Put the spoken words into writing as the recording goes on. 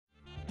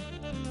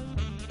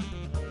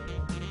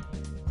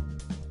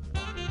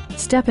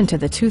Step into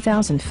the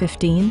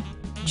 2015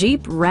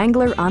 Jeep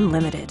Wrangler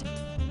Unlimited.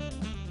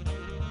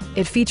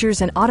 It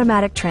features an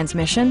automatic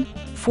transmission,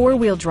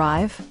 four-wheel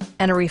drive,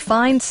 and a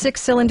refined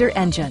six-cylinder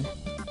engine.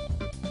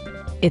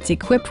 It's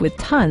equipped with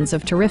tons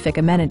of terrific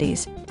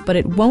amenities, but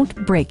it won't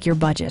break your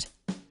budget,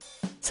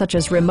 such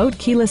as remote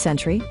keyless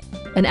entry,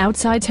 an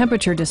outside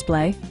temperature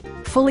display,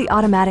 fully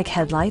automatic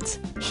headlights,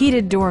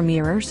 heated door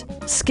mirrors,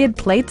 skid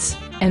plates,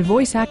 and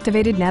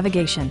voice-activated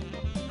navigation.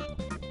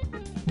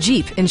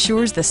 Jeep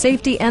ensures the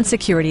safety and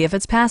security of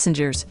its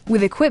passengers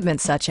with equipment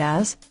such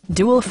as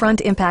dual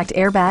front impact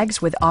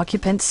airbags with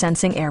occupant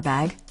sensing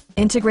airbag,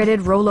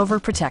 integrated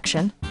rollover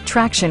protection,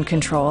 traction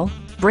control,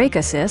 brake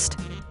assist,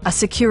 a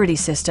security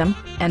system,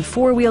 and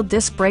four-wheel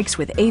disc brakes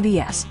with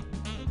ABS.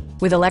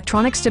 With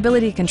electronic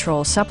stability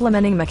control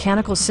supplementing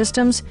mechanical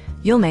systems,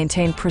 you'll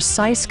maintain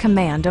precise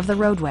command of the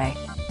roadway.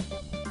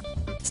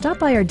 Stop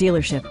by our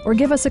dealership or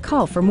give us a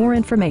call for more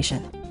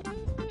information.